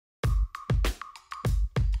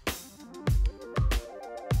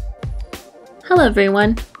Hello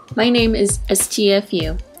everyone, my name is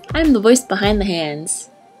STFU. I'm the voice behind the hands.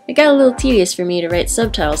 It got a little tedious for me to write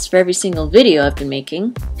subtitles for every single video I've been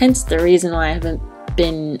making, hence the reason why I haven't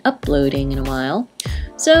been uploading in a while,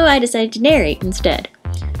 so I decided to narrate instead.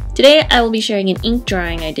 Today I will be sharing an ink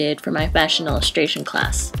drawing I did for my fashion illustration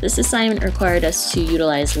class. This assignment required us to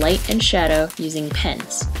utilize light and shadow using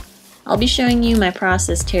pens. I'll be showing you my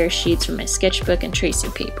process tear sheets from my sketchbook and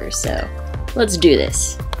tracing paper, so let's do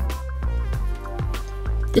this.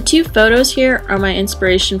 The two photos here are my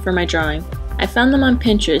inspiration for my drawing. I found them on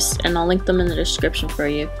Pinterest and I'll link them in the description for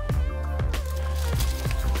you.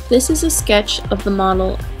 This is a sketch of the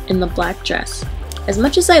model in the black dress. As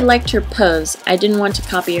much as I liked her pose, I didn't want to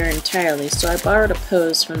copy her entirely, so I borrowed a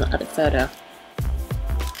pose from the other photo.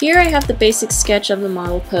 Here I have the basic sketch of the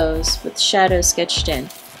model pose with shadows sketched in.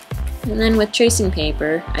 And then with tracing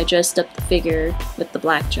paper, I dressed up the figure with the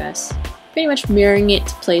black dress, pretty much mirroring it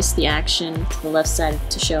to place the action to the left side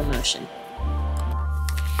to show motion.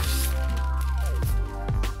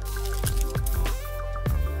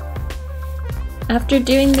 After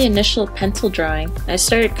doing the initial pencil drawing, I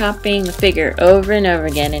started copying the figure over and over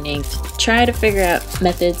again in ink to try to figure out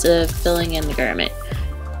methods of filling in the garment.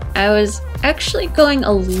 I was actually going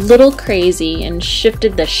a little crazy and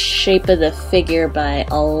shifted the shape of the figure by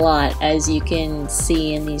a lot, as you can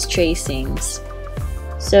see in these tracings.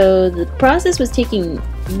 So the process was taking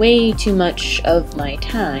way too much of my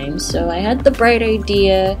time, so I had the bright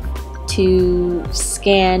idea to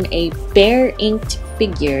scan a bare inked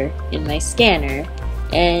figure in my scanner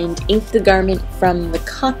and ink the garment from the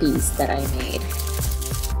copies that I made.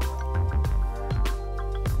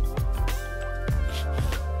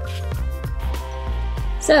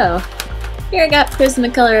 So here I got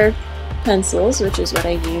Prismacolor pencils, which is what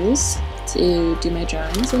I use to do my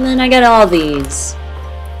drawings, and then I got all these.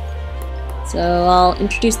 So I'll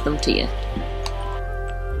introduce them to you.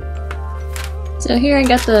 So here I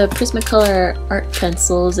got the Prismacolor art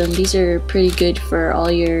pencils, and these are pretty good for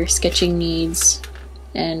all your sketching needs,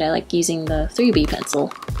 and I like using the 3B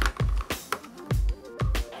pencil.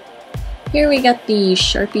 Here we got the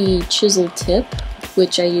Sharpie chisel tip,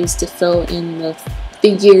 which I used to fill in the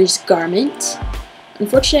figure's garment.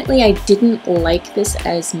 Unfortunately, I didn't like this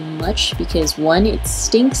as much because 1, it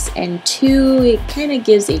stinks, and 2, it kind of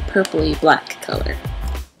gives a purpley black color.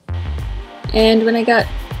 And when I got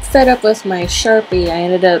fed up with my Sharpie, I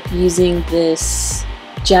ended up using this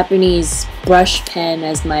Japanese brush pen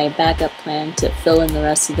as my backup plan to fill in the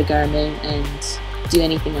rest of the garment and do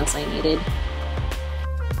anything else I needed.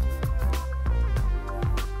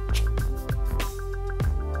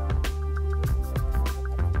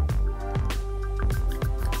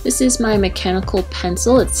 This is my mechanical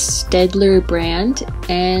pencil. It's Staedtler brand,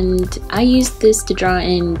 and I used this to draw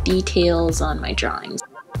in details on my drawings.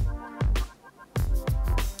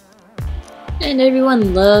 And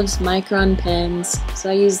everyone loves Micron pens, so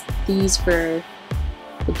I use these for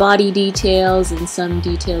the body details and some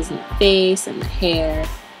details in the face and the hair.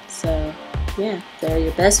 So yeah, they're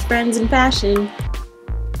your best friends in fashion.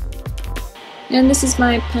 And this is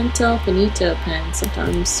my Pentel Finito pen.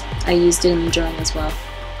 Sometimes I used it in the drawing as well.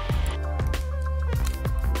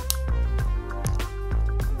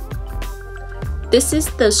 This is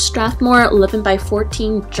the Strathmore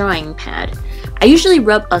 11x14 drawing pad. I usually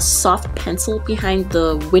rub a soft pencil behind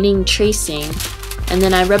the winning tracing, and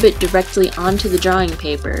then I rub it directly onto the drawing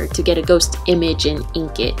paper to get a ghost image and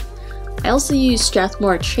ink it. I also use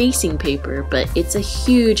Strathmore tracing paper, but it's a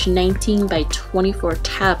huge 19x24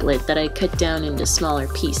 tablet that I cut down into smaller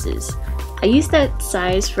pieces. I used that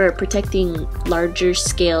size for protecting larger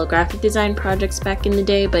scale graphic design projects back in the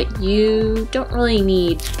day, but you don't really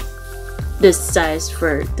need this size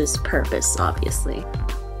for this purpose, obviously.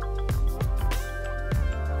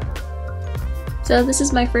 So this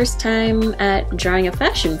is my first time at drawing a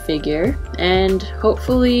fashion figure, and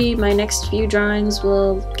hopefully my next few drawings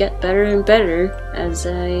will get better and better as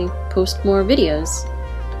I post more videos.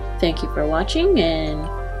 Thank you for watching, and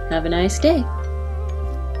have a nice day.